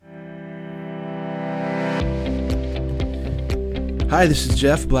Hi, this is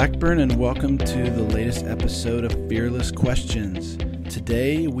Jeff Blackburn, and welcome to the latest episode of Fearless Questions.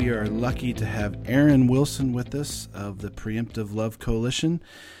 Today, we are lucky to have Erin Wilson with us of the Preemptive Love Coalition,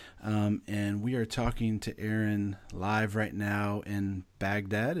 and we are talking to Erin live right now in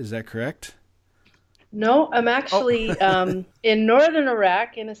Baghdad. Is that correct? No, I'm actually in northern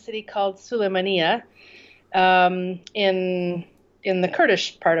Iraq in a city called Sulaymaniyah, in the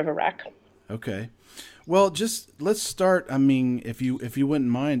Kurdish part of Iraq. Okay. Well, just let's start. I mean, if you wouldn't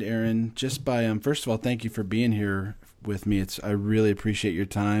mind, Erin, just by first of all, thank you for being here with me. I really appreciate your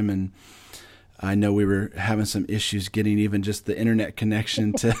time, and I know we were having some issues getting even just the internet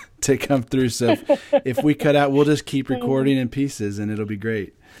connection to come through. So if we cut out, we'll just keep recording in pieces, and it'll be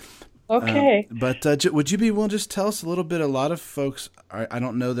great. Okay. But would you be willing to just tell us a little bit? A lot of folks I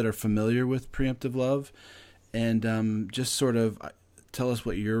don't know that are familiar with preemptive love, and just sort of tell us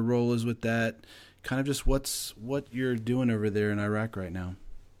what your role is with that. Kind of just what you're doing over there in Iraq right now.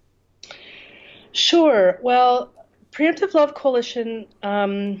 Sure. Well, Preemptive Love Coalition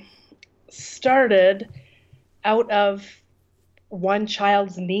started out of one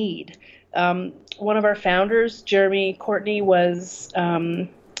child's need. One of our founders, Jeremy Courtney, was in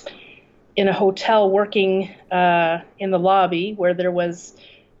a hotel working in the lobby where there was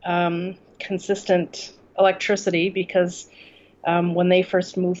consistent electricity because when they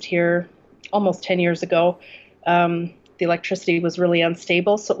first moved here almost 10 years ago, the electricity was really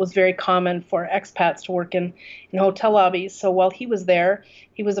unstable, so it was very common for expats to work in hotel lobbies. So while he was there,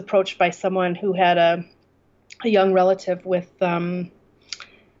 he was approached by someone who had a young relative with a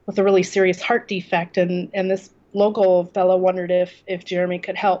really serious heart defect, and this local fellow wondered if Jeremy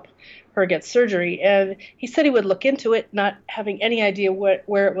could help her get surgery, and he said he would look into it, not having any idea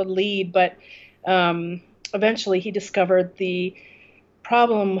where it would lead. But eventually, he discovered the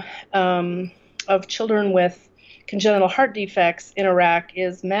problem of children with congenital heart defects in Iraq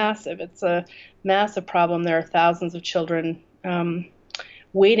is massive. It's a massive problem. There are thousands of children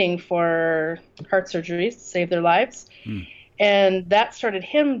waiting for heart surgeries to save their lives, and that started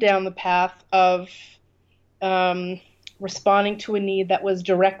him down the path of responding to a need that was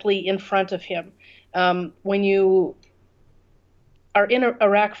directly in front of him. When you are in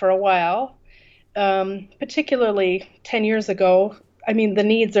Iraq for a while, particularly 10 years ago, I mean, the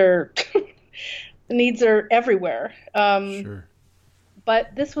needs are the needs are everywhere. Sure.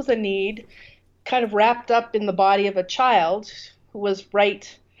 But this was a need kind of wrapped up in the body of a child who was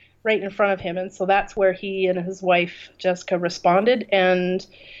right in front of him, and so that's where he and his wife Jessica responded and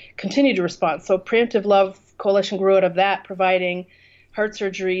continue to respond. So Preemptive Love Coalition grew out of that, providing heart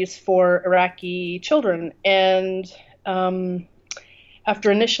surgeries for Iraqi children. And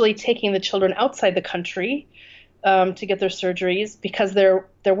after initially taking the children outside the country to get their surgeries, because there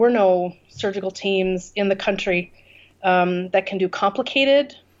were no surgical teams in the country that can do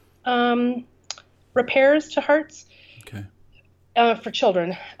complicated repairs to hearts for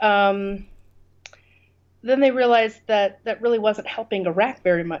children. Then they realized that really wasn't helping Iraq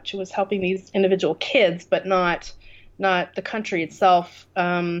very much. It was helping these individual kids, but not the country itself.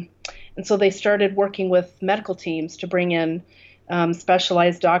 And so they started working with medical teams to bring in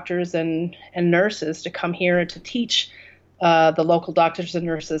specialized doctors and nurses to come here and to teach the local doctors and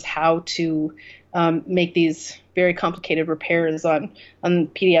nurses how to make these very complicated repairs on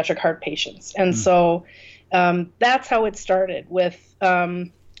pediatric heart patients. And so that's how it started, with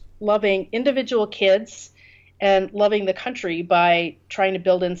loving individual kids and loving the country by trying to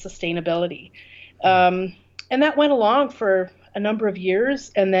build in sustainability. And that went along for a number of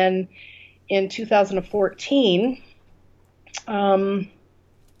years. And then in 2014, all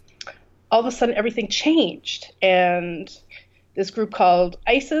of a sudden everything changed. And this group called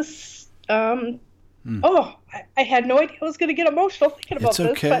ISIS, I had no idea I was going to get emotional thinking about this.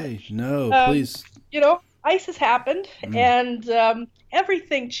 It's okay. But, no, please. ISIS happened, and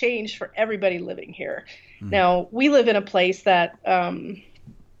everything changed for everybody living here. Now, we live in a place that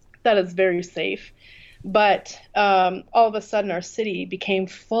is very safe, but all of a sudden our city became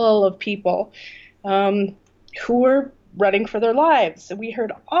full of people who were running for their lives. And we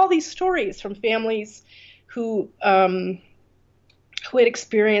heard all these stories from families who had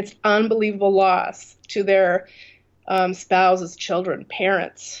experienced unbelievable loss to their spouses, children,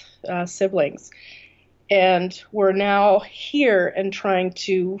 parents, siblings. And we're now here and trying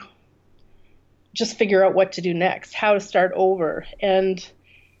to just figure out what to do next, how to start over. And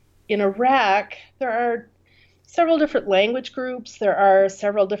in Iraq, there are several different language groups. There are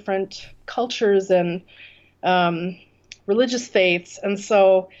several different cultures and religious faiths. And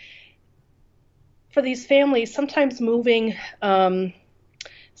so for these families, sometimes moving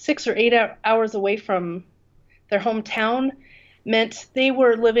 6 or 8 hours away from their hometown meant they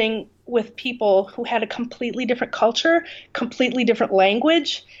were living with people who had a completely different culture, completely different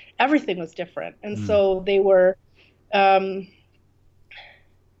language. Everything was different. And Mm. so um,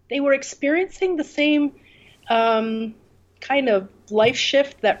 they were experiencing the same kind of life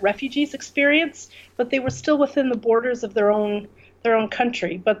shift that refugees experience, but they were still within the borders of their own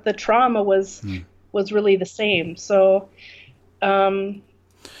country. But the trauma Mm. was really the same. So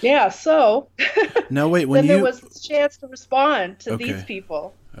yeah, so Now wait, when then there you was this chance to respond to these okay,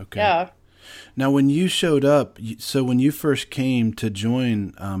 people. okay. Yeah. Now when you showed up, so when you first came to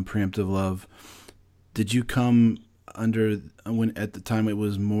join Preemptive Love, did you come under when at the time it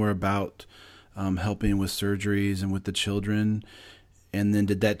was more about helping with surgeries and with the children, and then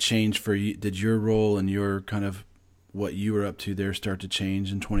did that change for you? Did your role and your kind of what you were up to there start to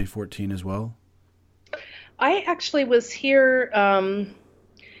change in 2014 as well? I actually was here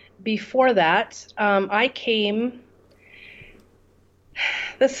before that. I came,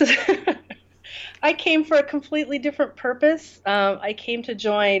 this is, I came for a completely different purpose. I came to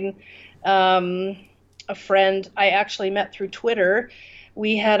join um, a friend I actually met through Twitter.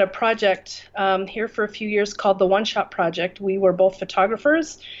 We had a project here for a few years called the One Shot Project. We were both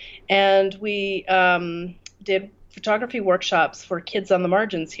photographers, and we did photography workshops for kids on the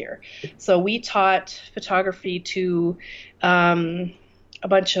margins here. So we taught photography to a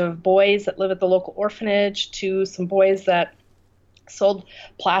bunch of boys that live at the local orphanage, to some boys that sold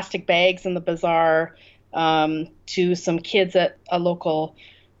plastic bags in the bazaar, to some kids at a local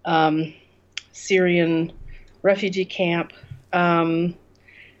um, Syrian refugee camp.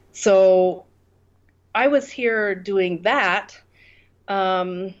 So I was here doing that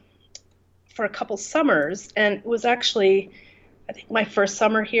um, for a couple summers, and it was actually, I think my first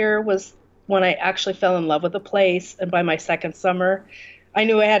summer here was when I actually fell in love with the place, and by my second summer, I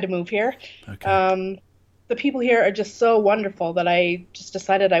knew I had to move here. Okay. The people here are just so wonderful that I just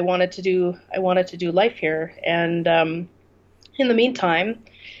decided I wanted to do life here. And in the meantime,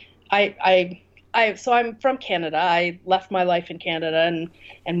 so I'm from Canada. I left my life in Canada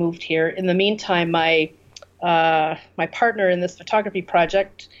and moved here. In the meantime, my partner in this photography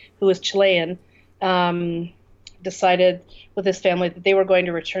project, who is Chilean, decided with his family that they were going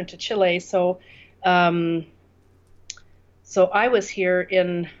to return to Chile. So I was here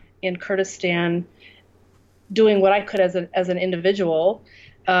in Kurdistan doing what I could as an individual,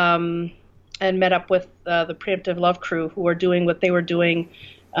 and met up with the Preemptive Love crew, who were doing what they were doing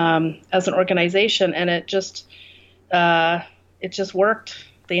as an organization, and it just worked.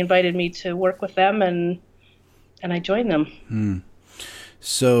 They invited me to work with them, and I joined them. Hmm.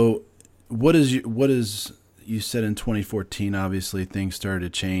 So, what is you said in 2014? Obviously, things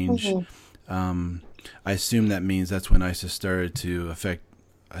started to change. Mhm. I assume that means that's when ISIS started to affect.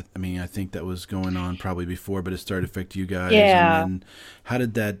 I mean, I think that was going on probably before, but it started to affect you guys. Yeah. And then, how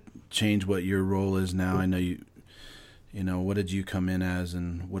did that change what your role is now? I know what did you come in as,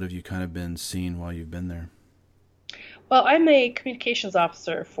 and what have you kind of been seeing while you've been there? Well, I'm a communications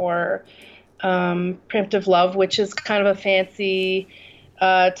officer for Preemptive Love, which is kind of a fancy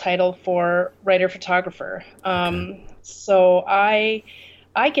title for writer photographer. Okay. So I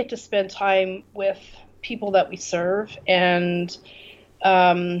get to spend time with people that we serve and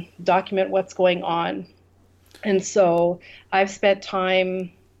document what's going on. And so I've spent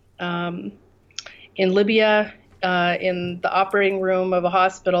time um, in Libya, in the operating room of a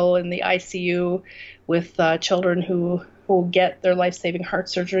hospital, in the ICU, with children who get their life-saving heart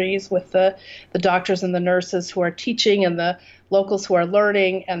surgeries, with the doctors and the nurses who are teaching, and the locals who are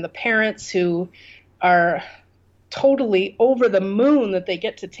learning, and the parents who are totally over the moon that they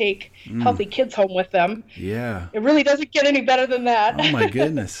get to take Mm. healthy kids home with them. Yeah. It really doesn't get any better than that. Oh my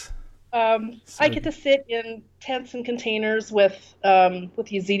goodness. I So. get to sit in tents and containers with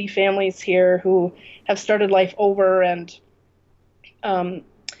Yazidi families here who have started life over, and um,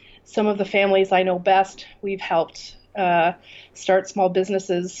 some of the families I know best, we've helped start small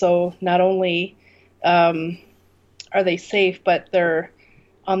businesses. So not only um, are they safe, but they're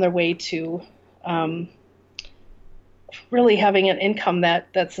on their way to um, really having an income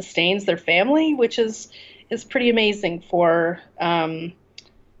that sustains their family, which is pretty amazing for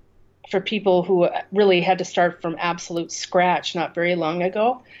people who really had to start from absolute scratch not very long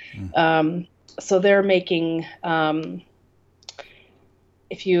ago. Mm. So they're making,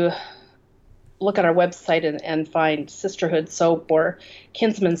 if you look at our website and find sisterhood soap or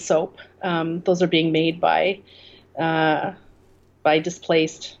kinsman soap, those are being made by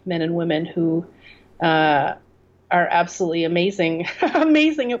displaced men and women who are absolutely amazing,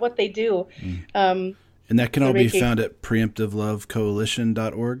 amazing at what they do. Mm. Um, And that can all they're be making found at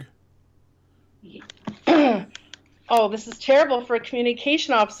preemptivelovecoalition.org. Oh, this is terrible for a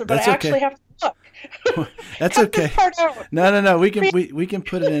communication officer, but That's I actually okay. have to look. That's Cut this okay. part out. No. We can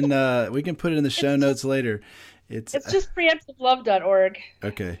put it in the show It's notes just later. It's it's just preemptivelove.org.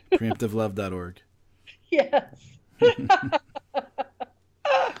 okay. Preemptivelove.org. Yes.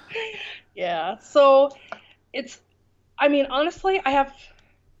 Yeah. So it's I mean, honestly, I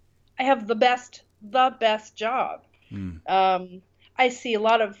have the best job. Mm. I see a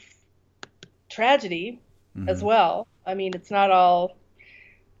lot of tragedy as Hmm. well. I mean, it's not all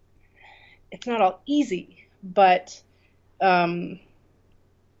easy, but um,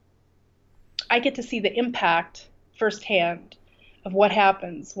 I get to see the impact firsthand of what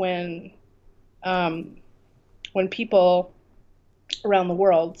happens um, when people around the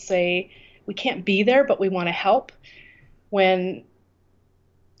world say we can't be there, but we want to help. When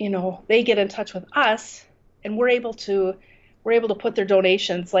they get in touch with us, and we're able to put their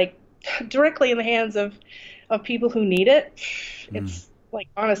donations like directly in the hands of people who need it. Mm. It's like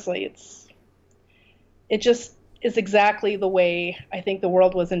honestly, it just is exactly the way I think the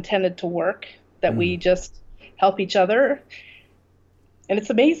world was intended to work. That Mm. we just help each other, and it's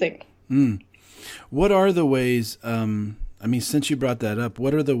amazing. Mm. What are the ways? I mean, since you brought that up,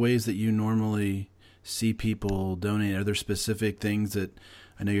 what are the ways that you normally see people donate? Are there specific things that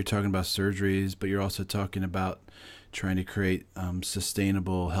I know you're talking about surgeries, but you're also talking about trying to create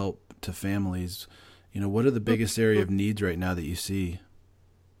sustainable help to families? What are the biggest area of needs right now that you see?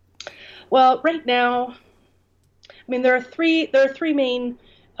 Well, right now, I mean, there are three main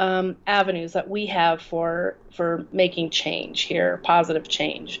avenues that we have for making change here, positive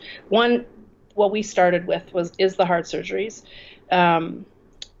change. One, what we started with is the heart surgeries. Um,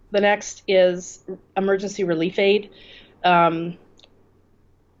 the next is emergency relief aid. Um,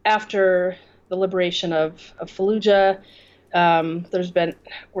 After the liberation of Fallujah,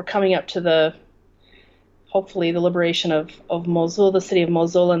 we're coming up to hopefully the liberation of Mosul, the city of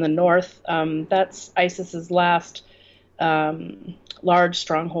Mosul in the north. That's ISIS's last large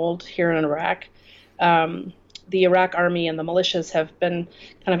stronghold here in Iraq. The Iraq army and the militias have been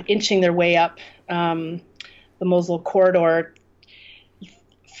kind of inching their way up the Mosul corridor,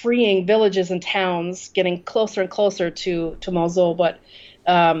 freeing villages and towns, getting closer and closer to Mosul. But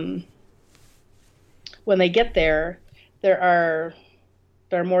when they get there, there are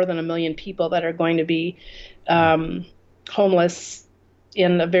more than 1 million people that are going to be homeless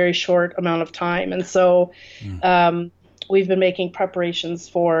in a very short amount of time. And so Mm. we've been making preparations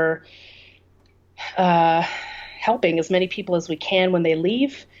for helping as many people as we can when they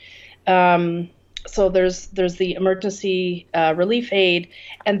leave. So there's the emergency relief aid,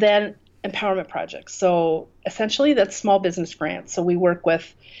 and then empowerment projects. So essentially, that's small business grants. So we work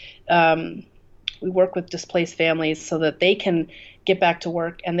with displaced families so that they can get back to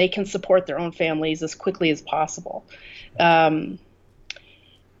work and they can support their own families as quickly as possible. Um,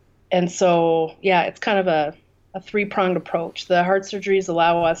 and so, yeah, it's kind of a three-pronged approach. The heart surgeries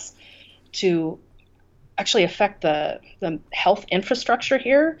allow us to actually affect the health infrastructure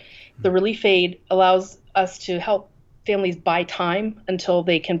here. The relief aid allows us to help families buy time until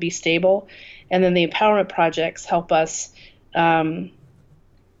they can be stable. And then the empowerment projects help us to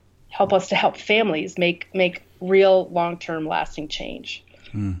help families make real long-term lasting change.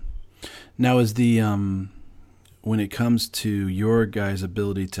 Mm. Now, when it comes to your guys'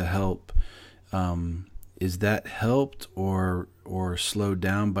 ability to help, is that helped or slowed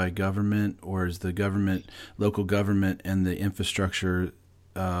down by government, or is the local government and the infrastructure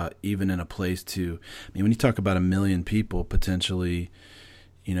even in a place to? I mean, when you talk about 1 million people potentially,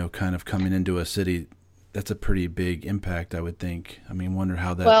 kind of coming into a city, that's a pretty big impact, I would think. I mean, wonder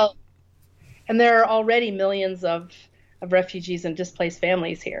how that. Well, and there are already millions of refugees and displaced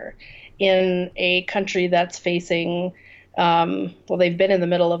families here in a country that's facing, well, they've been in the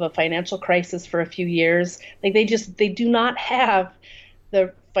middle of a financial crisis for a few years. Like they do not have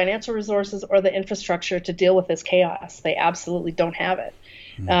the financial resources or the infrastructure to deal with this chaos. They absolutely don't have it.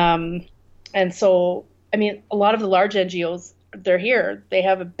 And so, I mean, a lot of the large NGOs, they're here. They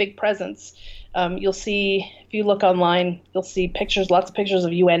have a big presence. You'll see, if you look online, you'll see pictures, lots of pictures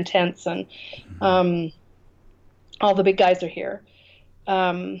of UN tents, and all the big guys are here.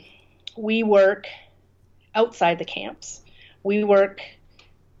 We work outside the camps. We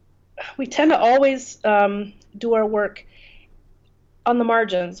tend to always do our work on the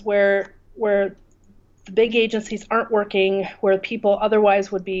margins where the big agencies aren't working, where people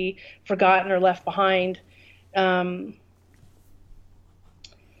otherwise would be forgotten or left behind.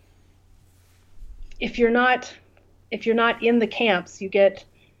 If you're not in the camps, you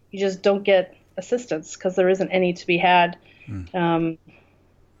just don't get assistance because there isn't any to be had.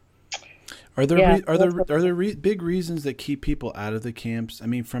 Are there Yeah. big reasons that keep people out of the camps? I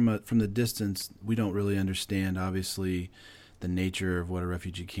mean, from the distance, we don't really understand obviously the nature of what a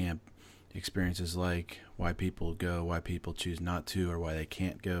refugee camp experience is like, why people go, why people choose not to, or why they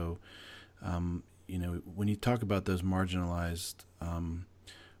can't go. When you talk about those marginalized,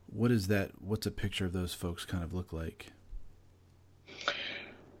 what's a picture of those folks kind of look like?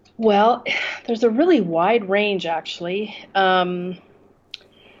 Well, there's a really wide range actually.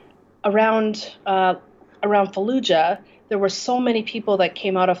 Around Fallujah, there were so many people that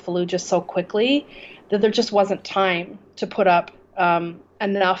came out of Fallujah so quickly that there just wasn't time to put up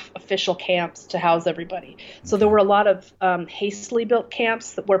enough official camps to house everybody. So there were a lot of hastily built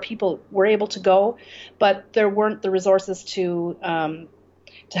camps where people were able to go, but there weren't the resources to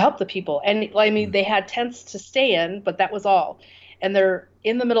help the people. And I mean, they had tents to stay in, but that was all. And they're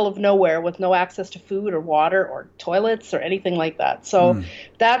in the middle of nowhere with no access to food or water or toilets or anything like that. So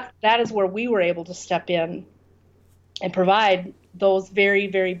that is where we were able to step in and provide those very,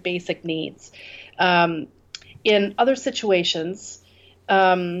 very basic needs. In other situations,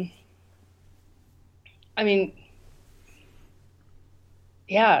 I mean,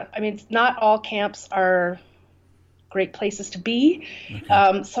 not all camps are great places to be.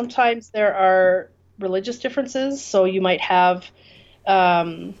 Okay. Sometimes there are religious differences, so you might have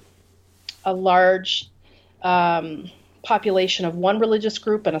a large population of one religious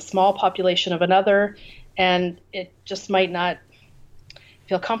group and a small population of another, and it just might not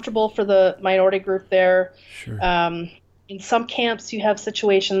feel comfortable for the minority group there. Sure. In some camps, you have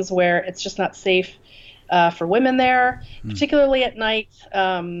situations where it's just not safe for women there, particularly at night.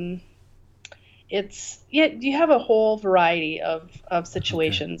 You have a whole variety of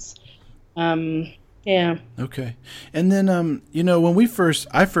situations. Okay. Yeah. Okay. And then, when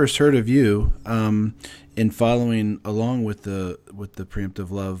I first heard of you, in following along with the Preemptive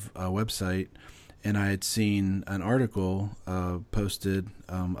Love website, and I had seen an article posted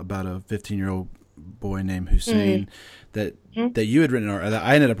about a 15-year-old boy named Hussein that you had written, or that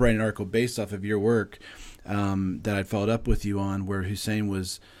I ended up writing an article based off of your work that I'd followed up with you on, where Hussein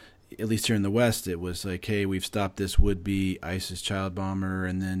was, at least here in the West, it was like, hey, we've stopped this would-be ISIS child bomber,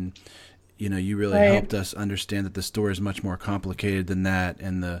 and then you really helped us understand that the story is much more complicated than that,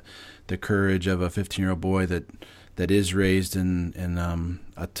 and the courage of a 15-year-old boy that is raised in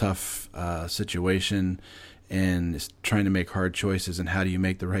a tough situation and is trying to make hard choices, and how do you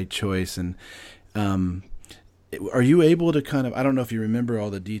make the right choice? And are you able to kind of, I don't know if you remember all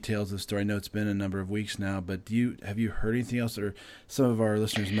the details of the story. I know it's been a number of weeks now, but have you heard anything else? Or some of our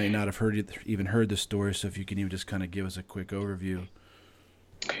listeners may not have even heard the story, so if you can even just kind of give us a quick overview.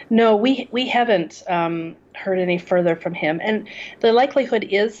 No, we haven't heard any further from him, and the likelihood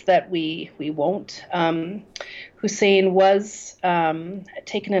is that we won't. Hussein was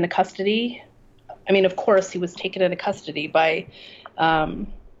taken into custody. I mean, of course, he was taken into custody by the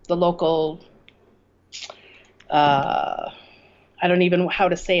local. I don't even know how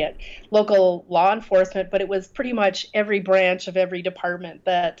to say it. Local law enforcement, but it was pretty much every branch of every department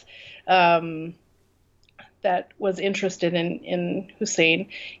that was interested in Hussein.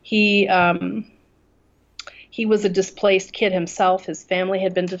 He was a displaced kid himself. His family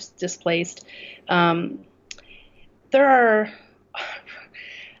had been displaced.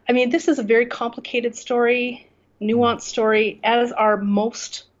 This is a very complicated story, nuanced story, as are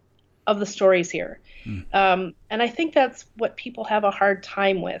most of the stories here. And I think that's what people have a hard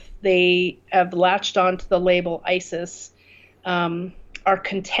time with. They have latched onto the label ISIS, are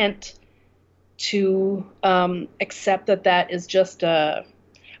content to accept that is just a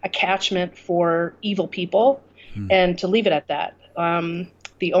catchment for evil people, and to leave it at that.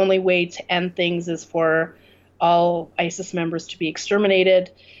 The only way to end things is for all ISIS members to be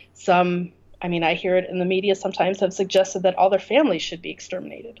exterminated. Some, I hear it in the media sometimes, have suggested that all their families should be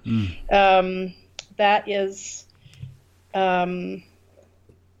exterminated. That is one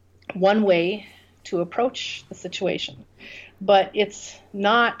way to approach the situation, but it's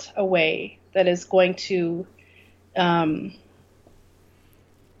not a way that is going to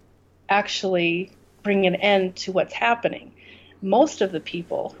actually bring an end to what's happening. Most of the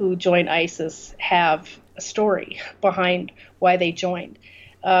people who join ISIS have a story behind why they joined.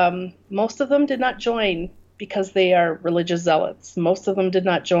 Most of them did not join because they are religious zealots. Most of them did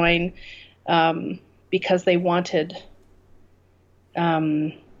not join because they wanted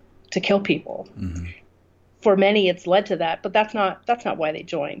to kill people. Mm-hmm. For many, it's led to that, but that's not why they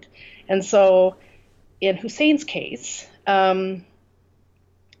joined. And so, in Hussein's case, as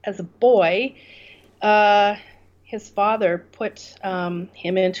a boy, his father put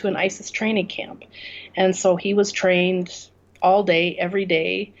him into an ISIS training camp, and so he was trained all day, every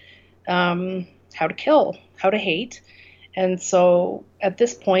day, how to kill, how to hate. And so at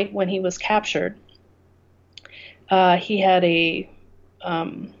this point, when he was captured, he had a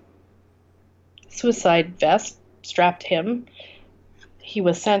suicide vest strapped to him. He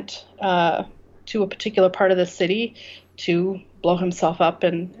was sent to a particular part of the city to blow himself up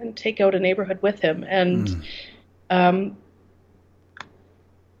and take out a neighborhood with him. And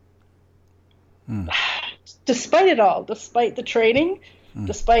despite it all, despite the training,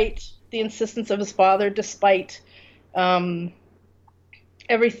 despite the insistence of his father, despite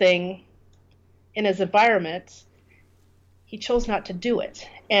everything in his environment, he chose not to do it.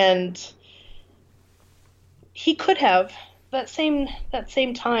 And he could have, that same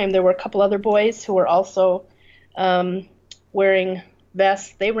time, there were a couple other boys who were also wearing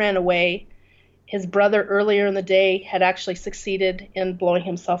vests. They ran away. His brother earlier in the day had actually succeeded in blowing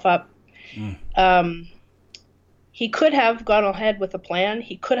himself up. He could have gone ahead with a plan.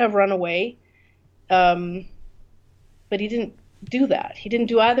 He could have run away. But he didn't do that. He didn't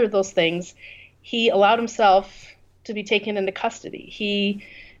do either of those things. He allowed himself to be taken into custody. He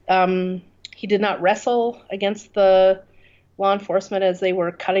did not wrestle against the law enforcement as they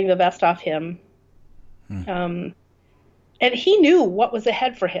were cutting the vest off him. And he knew what was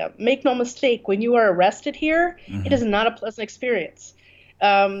ahead for him. Make no mistake, when you are arrested here, it is not a pleasant experience.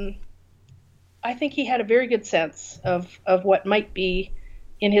 I think he had a very good sense of what might be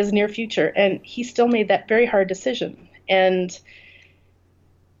in his near future, and he still made that very hard decision. And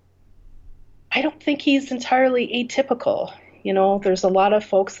I don't think he's entirely atypical. You know, there's a lot of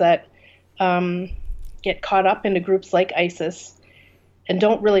folks that get caught up into groups like ISIS and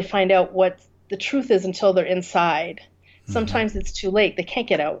don't really find out what the truth is until they're inside. Sometimes it's too late. They can't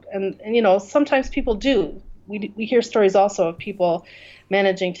get out. And you know, sometimes people do. We hear stories also of people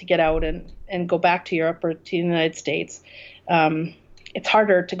managing to get out and go back to Europe or to the United States. It's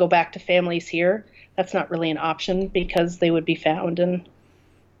harder to go back to families here. That's not really an option because they would be found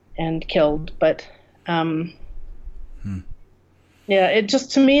and killed. But yeah, it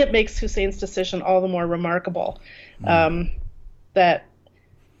just, to me, it makes Hussein's decision all the more remarkable. That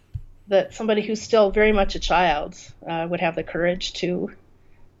somebody who's still very much a child would have the courage to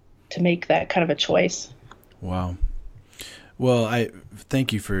make that kind of a choice. Wow. Well, I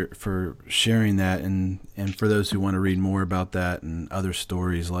thank you for sharing that, and for those who want to read more about that and other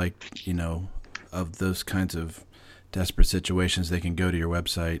stories like, you know, of those kinds of desperate situations, they can go to your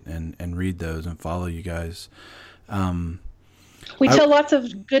website and read those and follow you guys. We tell lots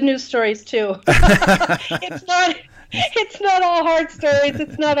of good news stories too. It's not all hard stories.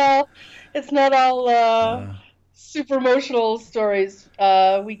 It's not all super emotional stories.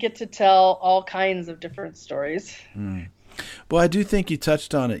 We get to tell all kinds of different stories. Well, I do think you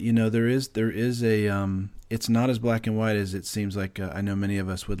touched on it. You know, there is a it's not as black and white as it seems like. I know many of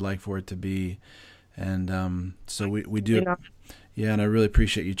us would like for it to be, and so we do. Yeah, and I really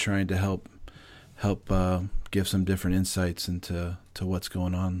appreciate you trying to help give some different insights into what's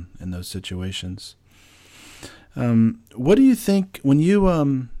going on in those situations. What do you think when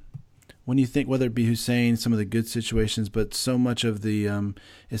you think, whether it be Hussein, some of the good situations, but so much of the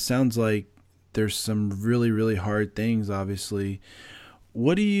it sounds like there's some really, really hard things, obviously.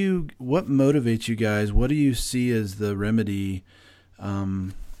 What motivates you guys? What do you see as the remedy?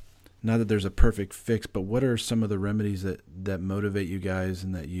 Not that there's a perfect fix, but what are some of the remedies that motivate you guys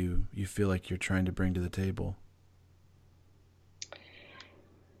and that you feel like you're trying to bring to the table?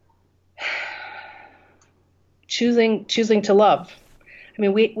 Choosing to love. I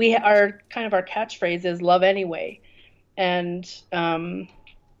mean, we are kind of, our catchphrase is love anyway. And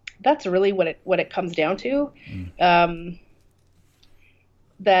that's really what it comes down to.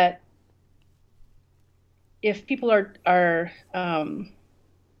 That if people are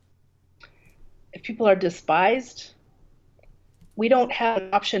despised, we don't have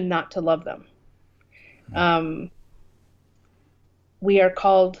an option not to love them. We are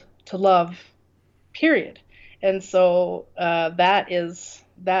called to love, period. And so that is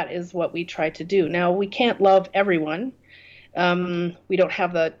what we try to do. Now, we can't love everyone. We don't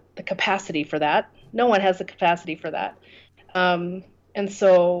have the capacity for that. No one has the capacity for that. And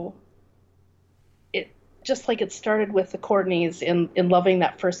so it, just like it started with the Courtneys in loving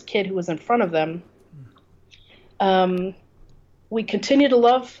that first kid who was in front of them, we continue to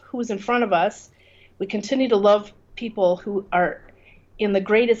love who is in front of us. We continue to love people who are in the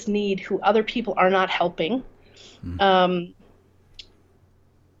greatest need, who other people are not helping.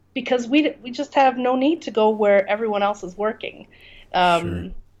 Because we just have no need to go where everyone else is working.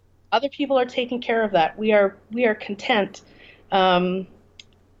 Sure. Other people are taking care of that. We are content to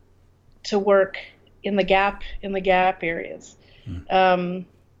work in the gap areas.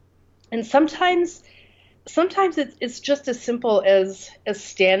 And sometimes it's just as simple as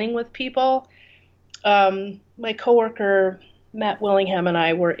standing with people. My coworker Matt Willingham and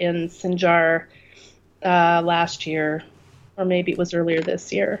I were in Sinjar last year, or maybe it was earlier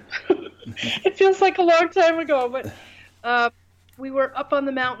this year. It feels like a long time ago, but uh, we were up on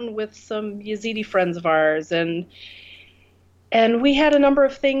the mountain with some Yazidi friends of ours, and we had a number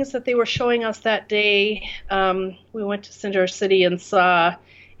of things that they were showing us that day. We went to Sinjar City and saw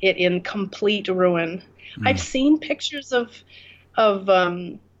it in complete ruin. I've Mm. seen pictures of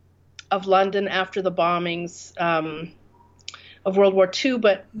um, of London after the bombings of World War II,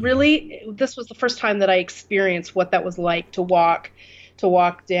 but really, this was the first time that I experienced what that was like to walk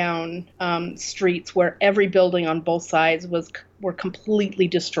down streets where every building on both sides were completely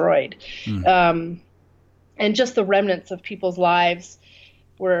destroyed, Mm. um, and just the remnants of people's lives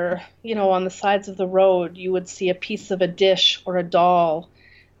were, on the sides of the road. You would see a piece of a dish or a doll.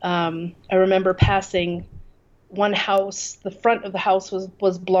 I remember passing one house. The front of the house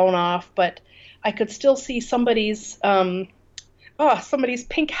was blown off, but I could still see somebody's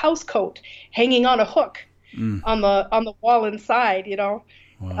pink house coat hanging on a hook Mm. on the wall inside.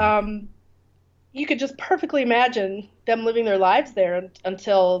 Wow. Um, you could just perfectly imagine them living their lives there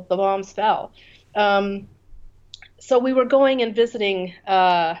until the bombs fell. Um, so we were going and visiting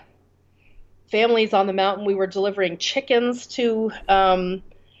families on the mountain. We were delivering chickens to a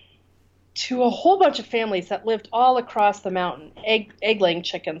whole bunch of families that lived all across the mountain, egg laying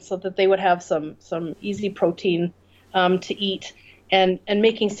chickens, so that they would have some easy protein to eat, and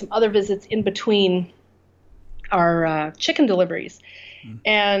making some other visits in between our chicken deliveries. Mm.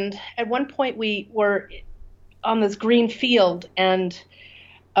 And at one point we were on this green field, and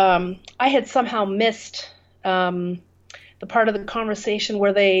I had somehow missed the part of the conversation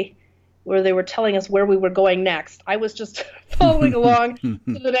where they were telling us where we were going next. I was just following along to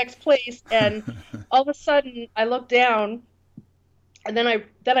the next place, and all of a sudden I looked down, and then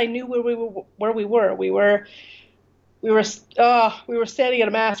I knew where we were. We were standing at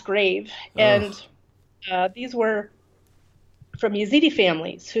a mass grave, and Oh. these were from Yazidi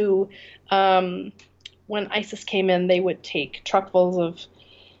families who, when ISIS came in, they would take truckfuls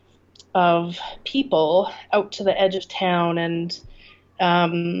of people out to the edge of town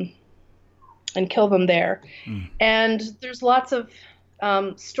um, and kill them there. Mm. And there's lots of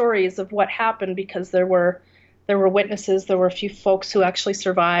stories of what happened, because there were witnesses. There were a few folks who actually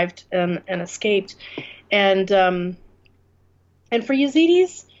survived and escaped. And for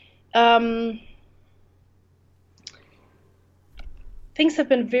Yazidis, things have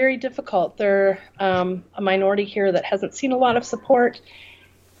been very difficult. They're a minority here that hasn't seen a lot of support.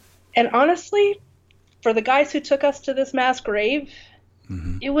 And honestly, for the guys who took us to this mass grave,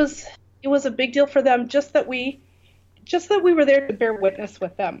 Mm-hmm. it was a big deal for them, just that we were there to bear witness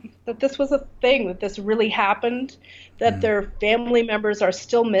with them, that this was a thing, that this really happened, that Mm. their family members are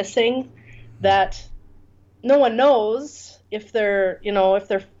still missing, that no one knows if their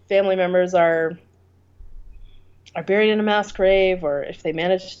family members are buried in a mass grave, or if they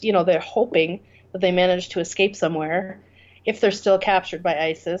managed, they're hoping that they managed to escape somewhere. If they're still captured by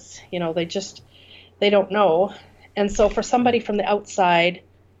ISIS, they don't know. And so for somebody from the outside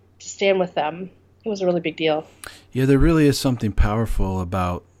to stand with them, it was a really big deal. Yeah, there really is something powerful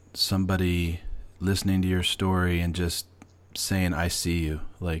about somebody listening to your story and just saying, "I see you."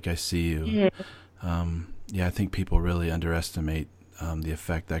 Like, I see you. Mhm. Yeah, I think people really underestimate the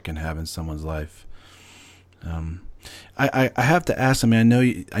effect that can have in someone's life. Um, I have to ask. I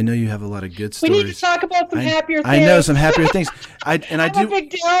mean, I know you have a lot of good We need to stories. talk about some happier I know some things. happier things. I I'm a do. big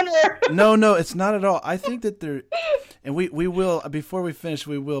downer. No, it's not at all. I think that there, and we will, before we finish,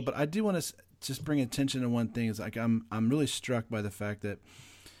 we will. But I do want to just bring attention to one thing. Is like I'm really struck by the fact that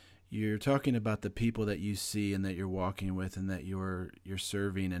you're talking about the people that you see and that you're walking with and that you're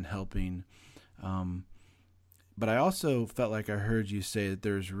serving and helping. But I also felt like I heard you say that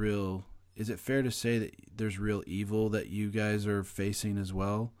there's real. Is it fair to say that there's real evil that you guys are facing as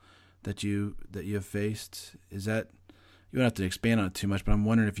well, that you have faced? Is that, you don't have to expand on it too much, but I'm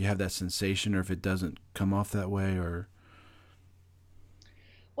wondering if you have that sensation or if it doesn't come off that way, or.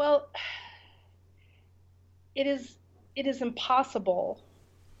 Well, it is impossible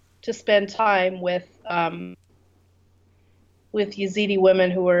to spend time with Yazidi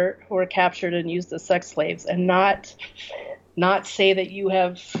women who were captured and used as sex slaves, and not say that you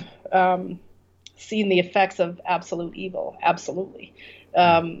have seen the effects of absolute evil. Absolutely.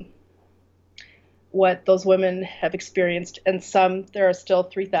 Um, what those women have experienced, and there are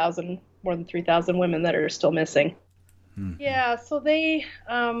still more than 3,000 women that are still missing. Mm-hmm. Yeah, so they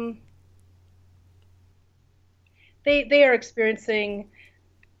are experiencing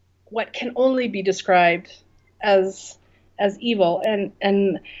what can only be described as evil.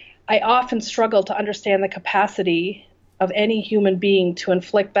 And I often struggle to understand the capacity of any human being to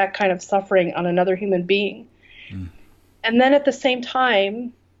inflict that kind of suffering on another human being. Mm. And then at the same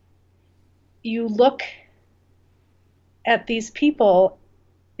time, you look at these people,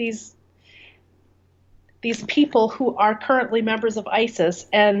 these people who are currently members of ISIS,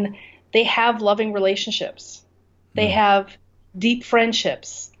 and they have loving relationships. They have deep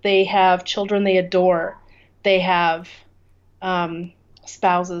friendships. They have children they adore. They have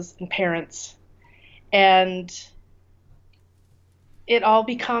spouses and parents. And it all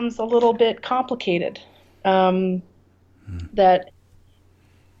becomes a little bit complicated. That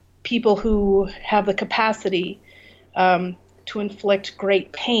people who have the capacity to inflict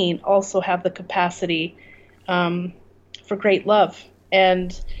great pain also have the capacity for great love.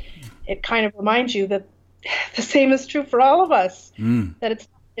 And it kind of reminds you that the same is true for all of us, that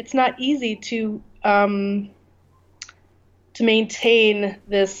it's not easy to maintain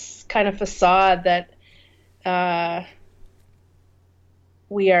this kind of facade that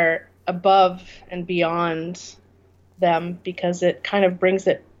we are above and beyond them, because it kind of brings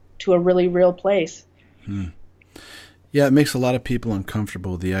it to a really real place. Yeah, it makes a lot of people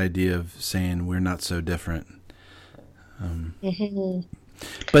uncomfortable, the idea of saying we're not so different.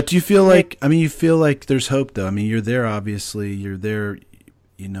 But do you feel like, you feel like there's hope, though? I mean, you're there, obviously. You're there,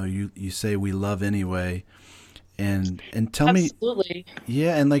 you say we love anyway. And tell Absolutely. me.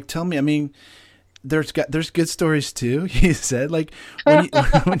 Yeah, and tell me, there's good stories, too, you said.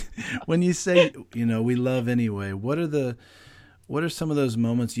 When you say, we love anyway, what are some of those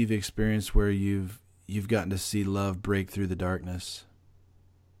moments you've experienced where you've gotten to see love break through the darkness?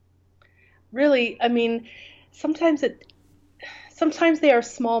 Really, sometimes they are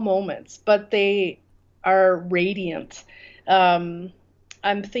small moments, but they are radiant.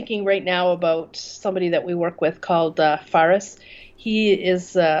 I'm thinking right now about somebody that we work with called Faris. He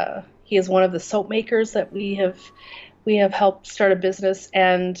is one of the soap makers that we have helped start a business,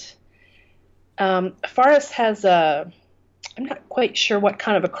 and Faris has I'm not quite sure what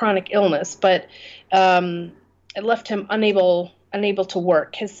kind of a chronic illness, but it left him unable to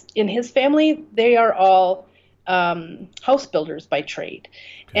work. In his family, they are all house builders by trade.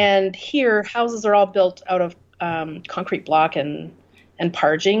 Okay. And here, houses are all built out of concrete block and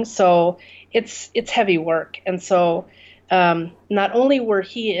parging, so it's heavy work. And so not only were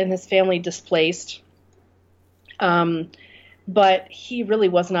he and his family displaced, but he really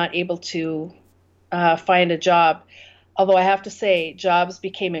was not able to find a job. Although I have to say, jobs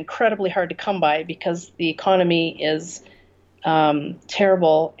became incredibly hard to come by because the economy is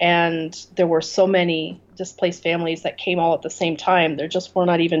terrible, and there were so many displaced families that came all at the same time. There just were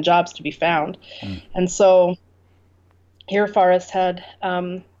not even jobs to be found. And so here Forrest had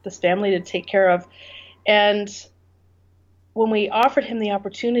this family to take care of. And when we offered him the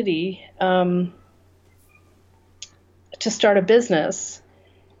opportunity to start a business,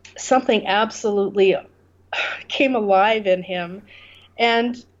 something absolutely came alive in him.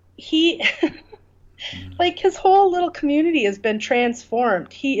 And he... his whole little community has been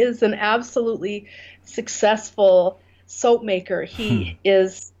transformed. He is an absolutely successful soap maker. He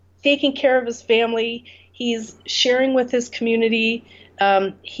is taking care of his family. He's sharing with his community.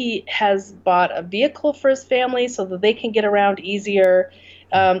 He has bought a vehicle for his family so that they can get around easier.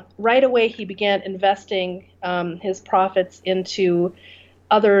 Right away, he began investing his profits into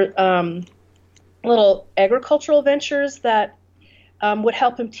other little agricultural ventures that would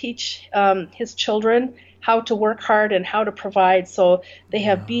help him teach his children how to work hard and how to provide. So they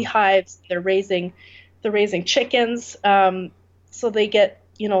have beehives. They're raising chickens. So they get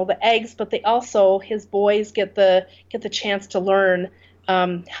the eggs, but they also, his boys get the chance to learn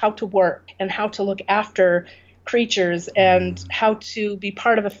how to work and how to look after creatures and how to be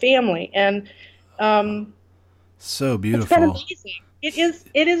part of a family. And so beautiful. It's been amazing.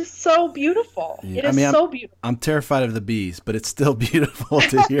 It is so beautiful. Yeah. It is so beautiful. I'm terrified of the bees, but it's still beautiful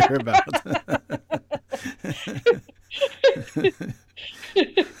to hear about.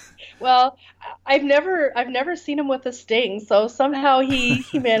 Well, I've never seen him with a sting, so somehow he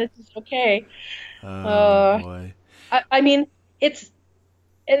manages okay. Oh boy. I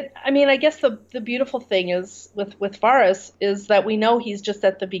guess the beautiful thing is with Faris is that we know he's just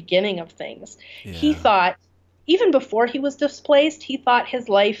at the beginning of things. Yeah. He thought, even before he was displaced, he thought his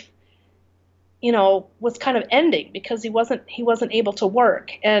life, was kind of ending because he wasn't able to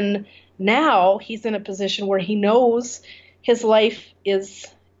work. And now he's in a position where he knows his life is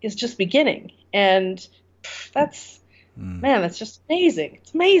just beginning. And that's just amazing.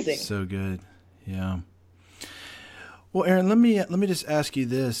 It's amazing. So good. Yeah. Well, Erin, let me just ask you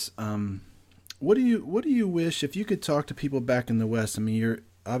this: what do you wish if you could talk to people back in the West? I mean,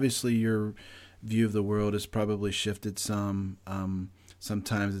 your view of the world has probably shifted some.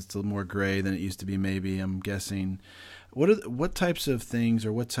 Sometimes it's a little more gray than it used to be. Maybe I'm guessing. What types of things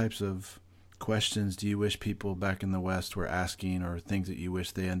or what types of questions do you wish people back in the West were asking, or things that you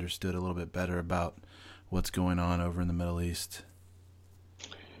wish they understood a little bit better about what's going on over in the Middle East?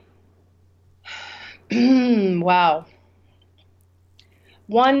 Wow.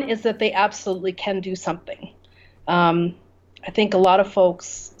 One is that they absolutely can do something. Um, I think a lot of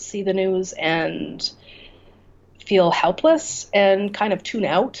folks see the news and feel helpless and kind of tune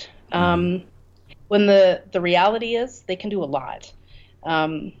out. Mm-hmm. When the reality is they can do a lot.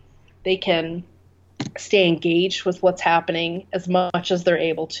 They can stay engaged with what's happening as much as they're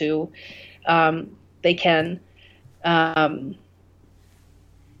able to. They can, I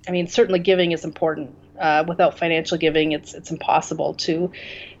mean, certainly giving is important. Without financial giving, it's impossible to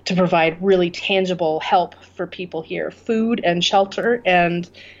provide really tangible help for people here. Food and shelter and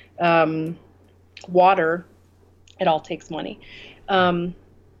water, it all takes money.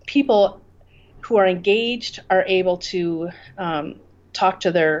 People who are engaged are able to talk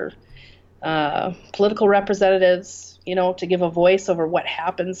to their political representatives, to give a voice over what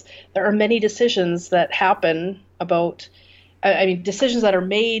happens. There are many decisions that happen decisions that are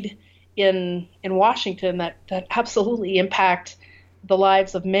made in Washington that absolutely impact the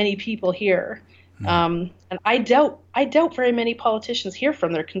lives of many people here. And I doubt very many politicians hear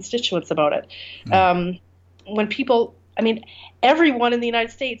from their constituents about it. When people, everyone in the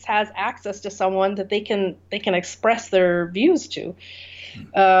United States has access to someone that they can express their views to.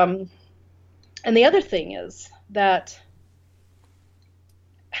 And the other thing is that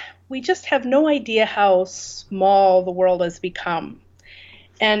we just have no idea how small the world has become,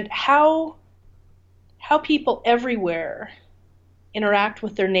 and how people everywhere interact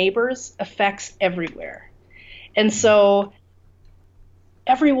with their neighbors affects everywhere. And so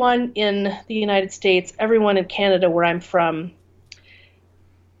everyone in the United States, everyone in Canada where I'm from,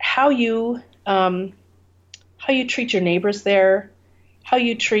 how you treat your neighbors there, how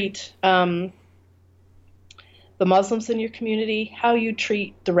you treat the Muslims in your community, how you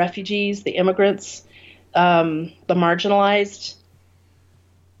treat the refugees, the immigrants, the marginalized,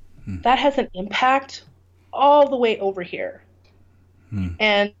 that has an impact all the way over here.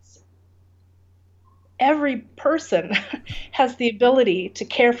 And every person has the ability to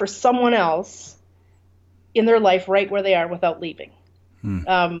care for someone else in their life right where they are without leaving.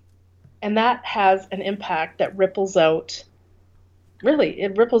 And that has an impact that ripples out. Really,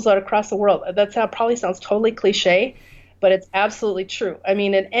 it ripples out across the world. That probably sounds totally cliche, but it's absolutely true. I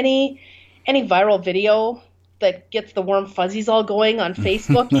mean, in any viral video that gets the warm fuzzies all going on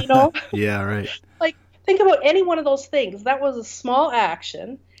Facebook, Yeah, right. Like, think about any one of those things. That was a small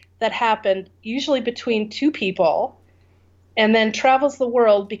action that happened usually between two people and then travels the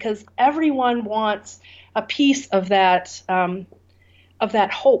world because everyone wants a piece of that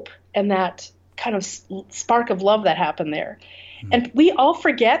hope and that kind of spark of love that happened there. And we all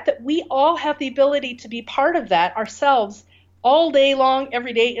forget that we all have the ability to be part of that ourselves all day long,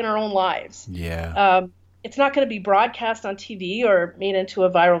 every day in our own lives. Yeah. It's not going to be broadcast on TV or made into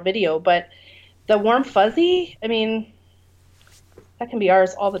a viral video, but the warm fuzzy, that can be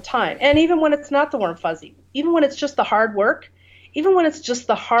ours all the time. And even when it's not the warm fuzzy, even when it's just the hard work,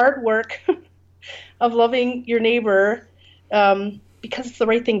 of loving your neighbor because it's the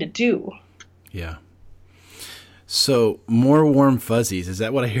right thing to do. Yeah. So more warm fuzzies. Is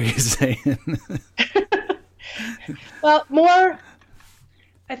that what I hear you saying? Well,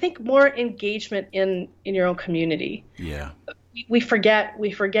 I think more engagement in your own community. Yeah. We forget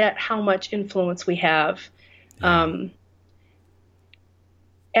how much influence we have. Yeah.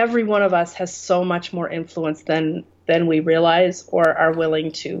 Every one of us has so much more influence than we realize or are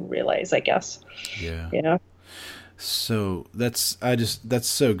willing to realize, I guess. Yeah. So that's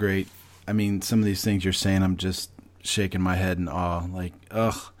so great. Some of these things you're saying, I'm just shaking my head in awe. Like,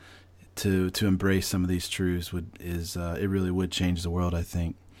 to embrace some of these truths it really would change the world, I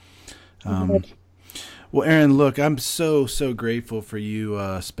think. Well, Erin, look, I'm so grateful for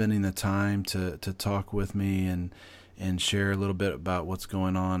you spending the time to talk with me and share a little bit about what's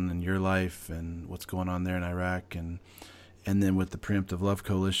going on in your life and what's going on there in Iraq, and then with the Preemptive Love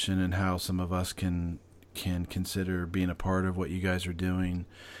Coalition and how some of us can consider being a part of what you guys are doing.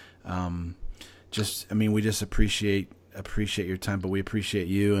 We just appreciate your time, but we appreciate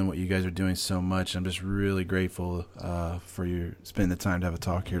you and what you guys are doing so much. I'm just really grateful for you spending the time to have a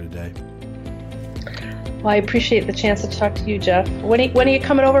talk here today. Well, I appreciate the chance to talk to you, Jeff. When are you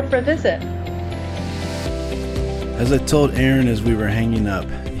coming over for a visit? As I told Erin as we were hanging up,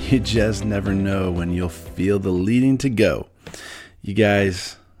 you just never know when you'll feel the leading to go. You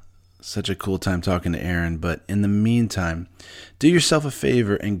guys, such a cool time talking to Erin, but in the meantime, do yourself a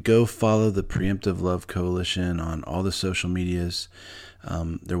favor and go follow the Preemptive Love Coalition on all the social medias.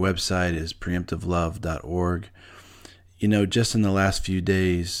 Their website is preemptivelove.org. You know, just in the last few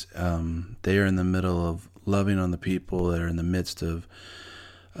days, they are in the middle of loving on the people that are in the midst of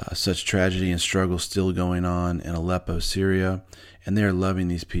such tragedy and struggle still going on in Aleppo, Syria, and they are loving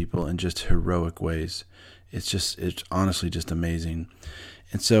these people in just heroic ways. It's honestly just amazing.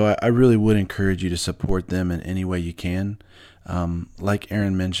 And so I really would encourage you to support them in any way you can. Like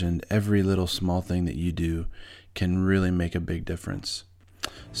Erin mentioned, every little small thing that you do can really make a big difference.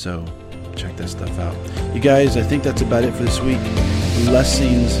 So check that stuff out. You guys, I think that's about it for this week.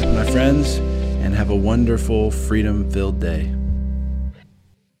 Blessings, my friends, and have a wonderful, freedom-filled day.